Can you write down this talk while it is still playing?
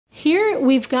Here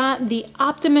we've got the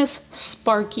Optimus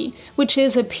Sparky, which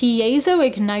is a piezo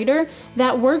igniter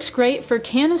that works great for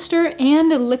canister and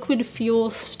liquid fuel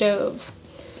stoves.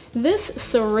 This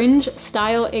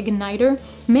syringe-style igniter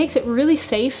makes it really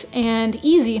safe and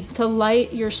easy to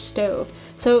light your stove.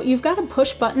 So you've got a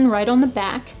push button right on the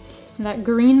back, that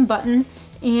green button,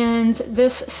 and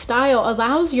this style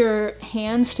allows your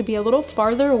hands to be a little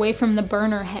farther away from the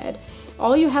burner head.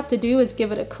 All you have to do is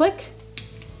give it a click,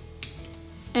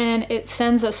 and it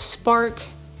sends a spark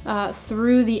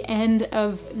through the end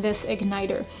of this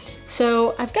igniter.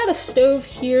 So I've got a stove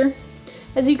here.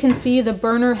 As you can see, the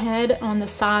burner head on the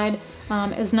side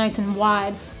is nice and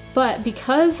wide, but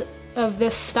because of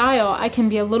this style, I can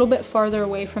be a little bit farther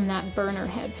away from that burner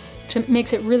head, which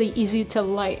makes it really easy to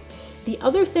light. The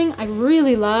other thing I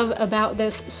really love about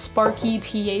this Sparky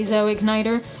piezo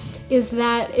igniter is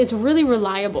that it's really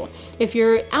reliable. If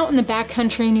you're out in the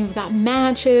backcountry and you've got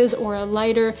matches or a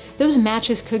lighter, those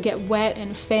matches could get wet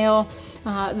and fail.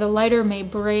 The lighter may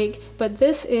break, but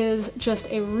this is just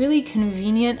a really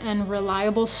convenient and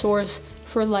reliable source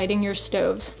for lighting your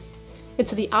stoves.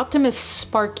 It's the Optimus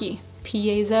Sparky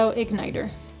piezo igniter.